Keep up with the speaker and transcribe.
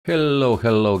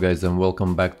Hello guys, and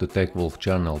welcome back to TechWolf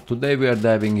channel. Today we are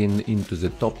diving into the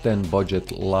top 10 budget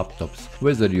laptops.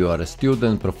 Whether you are a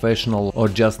student, professional or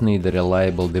just need a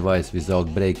reliable device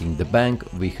without breaking the bank,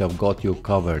 we have got you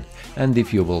covered. And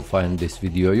if you will find this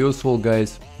video useful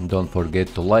guys, don't forget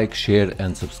to like, share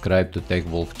and subscribe to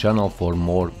TechWolf channel for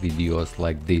more videos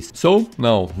like this. So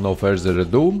now, no further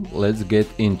ado, let's get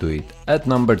into it. At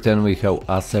number 10 we have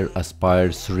Acer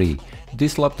Aspire 3.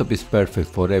 This laptop is perfect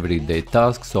for everyday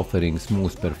tasks, offering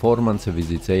smooth performance with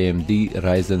its AMD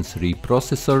Ryzen 3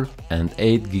 processor and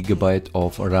 8GB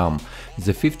of RAM.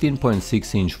 The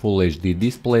 15.6-inch Full HD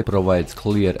display provides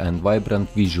clear and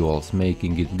vibrant visuals,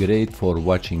 making it great for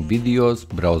watching videos,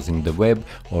 browsing the web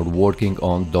or working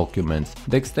on documents.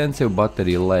 The extensive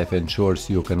battery life ensures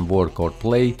you can work or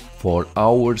play for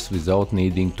hours without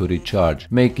needing to recharge,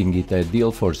 making it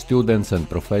ideal for students and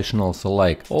professionals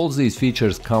alike. All these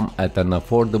features come at an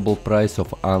affordable price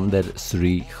of under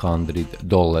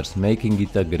 $300, making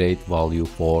it a great value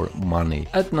for money.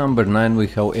 At number 9 we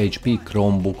have HP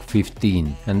Chromebook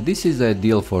 15, and this is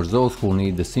ideal for those who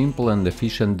need a simple and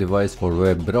efficient device for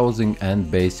web browsing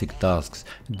and basic tasks.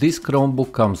 This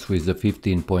Chromebook comes with a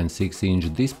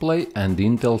 15.6-inch display and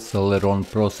Intel Celeron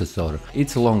processor.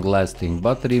 Its long-lasting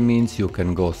battery means you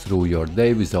can go through your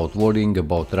day without worrying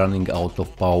about running out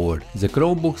of power. The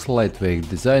Chromebook's lightweight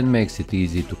design makes it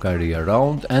easy to carry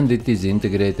around, and it is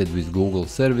integrated with Google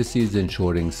services,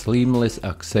 ensuring seamless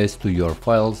access to your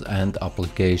files and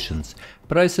applications.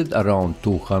 Priced around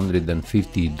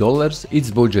 $250,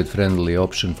 it's budget-friendly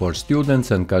option for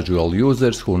students and casual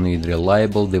users who need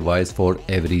reliable device for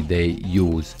everyday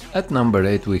use. At number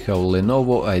 8 we have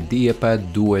Lenovo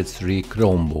IdeaPad Duet 3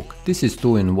 Chromebook. This is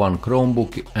 2-in-1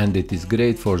 Chromebook and it is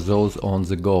great for those on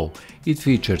the go. It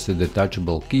features a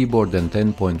detachable keyboard and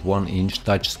 10.1-inch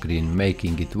touchscreen,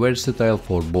 making it versatile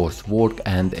for both work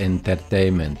and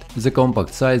entertainment. The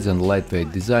compact size and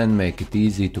lightweight design make it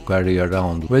easy to carry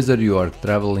around, whether you are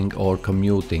traveling or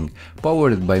commuting.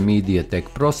 Powered by MediaTek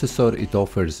processor, it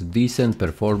offers decent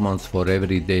performance for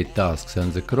everyday tasks,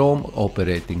 and the Chrome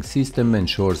operating system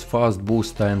ensures fast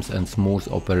boot times and smooth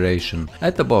operation.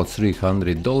 At about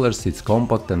 $300, it's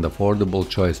compact and affordable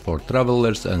choice for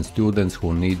travelers and students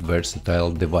who need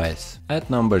versatile device. At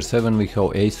number 7 we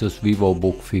have ASUS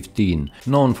Vivobook 15.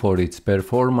 Known for its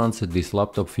performance, this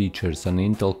laptop features an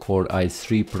Intel Core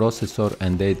i3 processor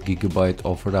and 8GB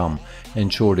of RAM,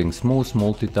 ensuring smooth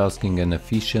multitasking and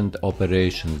efficient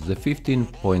operations. The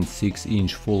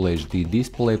 15.6-inch Full HD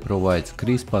display provides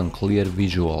crisp and clear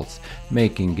visuals,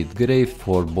 making it great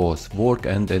for both work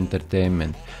and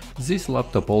entertainment. This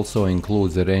laptop also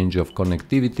includes a range of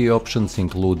connectivity options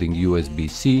including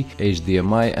USB-C,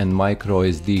 HDMI and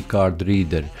microSD card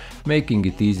reader, making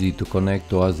it easy to connect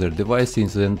to other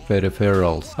devices and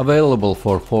peripherals. Available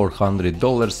for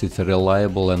 $400, it's a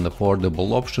reliable and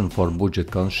affordable option for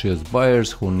budget-conscious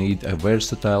buyers who need a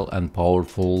versatile and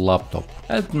powerful laptop.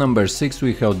 At number 6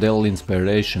 we have Dell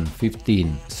Inspiron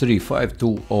 15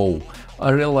 3520.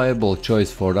 A reliable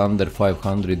choice for under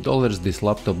 $500, this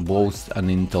laptop boasts an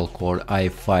Intel Core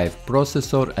i5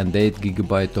 processor and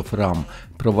 8GB of RAM,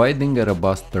 providing a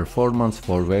robust performance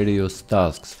for various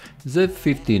tasks. The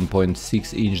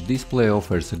 15.6-inch display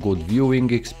offers a good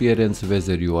viewing experience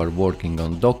whether you are working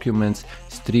on documents,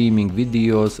 streaming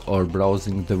videos or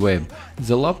browsing the web.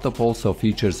 The laptop also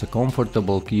features a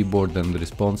comfortable keyboard and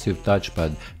responsive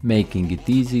touchpad, making it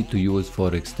easy to use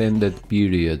for extended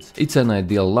periods. It's an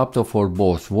ideal laptop for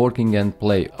both working and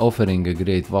play, offering a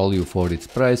great value for its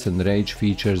price and range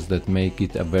features that make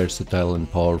it a versatile and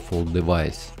powerful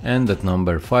device. And at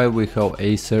number 5 we have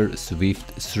Acer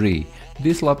Swift 3.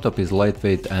 This laptop is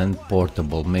lightweight and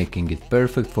portable, making it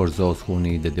perfect for those who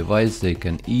need a device they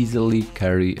can easily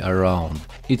carry around.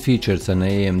 It features an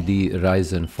AMD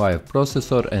Ryzen 5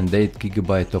 processor and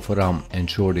 8GB of RAM,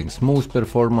 ensuring smooth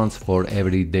performance for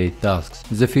everyday tasks.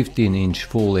 The 15-inch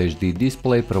Full HD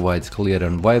display provides clear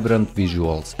and vibrant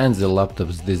visuals, and the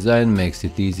laptop's design makes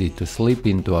it easy to slip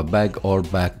into a bag or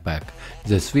backpack.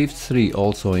 The Swift 3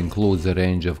 also includes a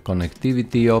range of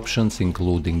connectivity options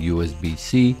including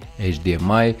USB-C,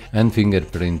 HDMI and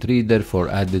fingerprint reader for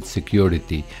added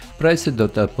security. Priced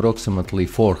at approximately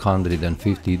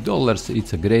 $450,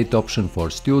 it's a great option for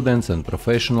students and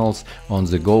professionals on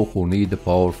the go who need a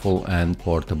powerful and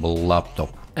portable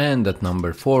laptop. And at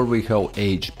number 4 we have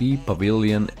HP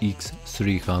Pavilion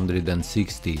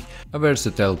X360. A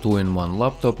versatile 2-in-1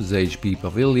 laptop, the HP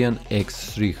Pavilion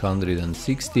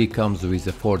X360 comes with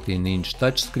a 14-inch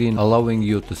touchscreen, allowing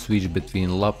you to switch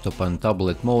between laptop and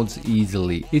tablet modes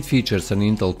easily. It features an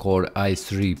Intel Core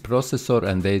i3 processor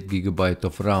and 8GB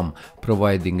of RAM,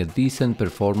 providing a decent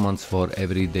performance for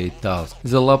everyday tasks.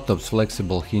 The laptop's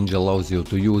flexible hinge allows you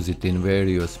to use it in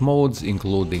various modes,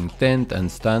 including tent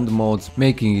and stand modes,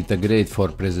 making it great for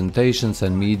presentations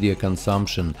and media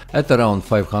consumption. At around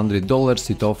 $500,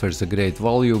 it offers a great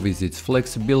value with its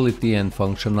flexibility and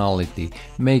functionality,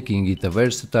 making it a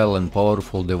versatile and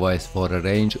powerful device for a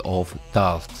range of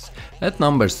tasks. At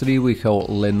number 3 we have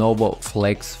Lenovo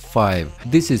Flex 5.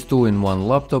 This is 2-in-1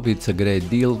 laptop. It's a great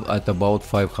deal at about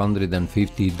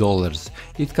 $550.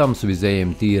 It comes with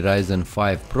AMD Ryzen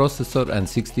 5 processor and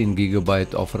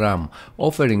 16GB of RAM,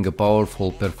 offering a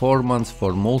powerful performance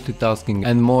for multitasking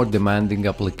and more demanding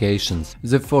applications.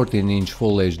 The 14-inch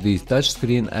Full HD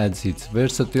touchscreen adds its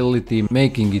versatility,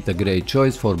 making it a great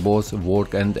choice for both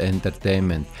work and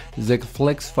entertainment. The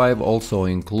Flex 5 also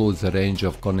includes a range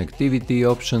of connectivity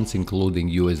options, including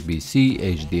USB-C,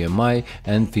 HDMI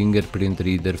and fingerprint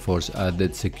reader for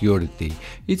added security.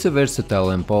 It's a versatile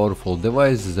and powerful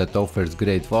device that offers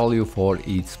great value for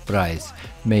its price,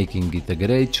 making it a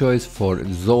great choice for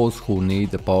those who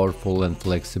need a powerful and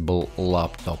flexible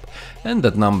laptop. And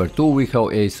at number 2 we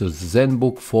have ASUS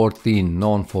ZenBook 14,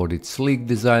 known for its sleek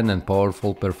design and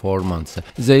powerful performance.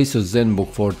 The ASUS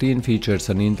ZenBook 14 features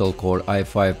an Intel Core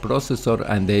i5 processor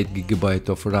and 8GB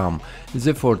of RAM.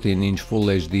 The 14-inch Full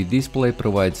HD display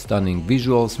provides stunning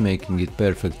visuals, making it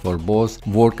perfect for both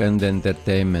work and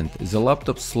entertainment. The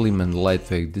laptop's slim and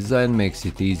lightweight design makes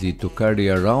it easy to carry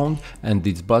around, and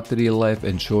its battery life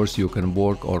ensures you can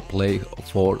work or play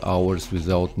for hours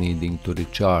without needing to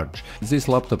recharge. This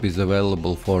laptop is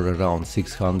available for around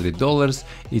 $600.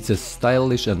 It's a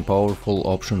stylish and powerful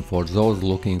option for those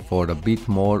looking for a bit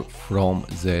more from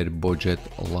their budget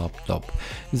laptop.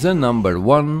 The number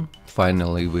 1.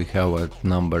 Finally we have at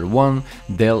number 1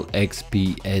 Dell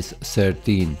XPS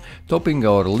 13. Topping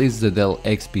our list, the Dell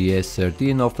XPS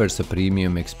 13 offers a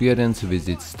premium experience with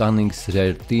its stunning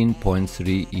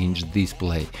 13.3-inch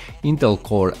display, Intel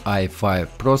Core i5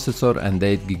 processor and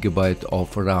 8GB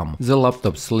of RAM. The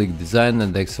laptop's sleek design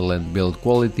and excellent build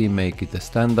quality make it a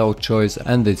standout choice,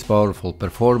 and its powerful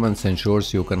performance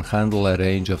ensures you can handle a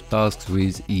range of tasks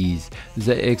with ease.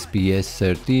 The XPS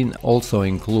 13 also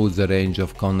includes a range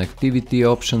of connectivity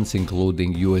options,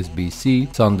 including USB-C,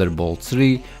 Thunderbolt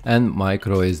 3 and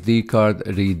microSD card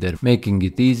reader, making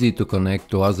it easy to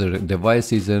connect to other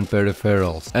devices and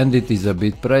peripherals. And it is a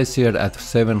bit pricier at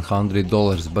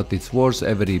 $700, but it's worth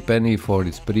every penny for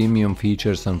its premium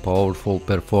features and powerful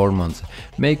performance,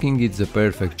 making it the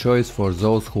perfect choice for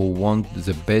those who want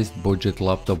the best budget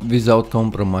laptop without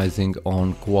compromising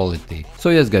on quality. So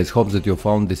yes guys, hope that you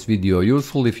found this video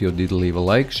useful. If you did, leave a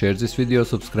like, share this video,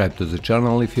 subscribe to the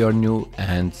channel if you are new,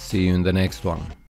 and see you in the next one.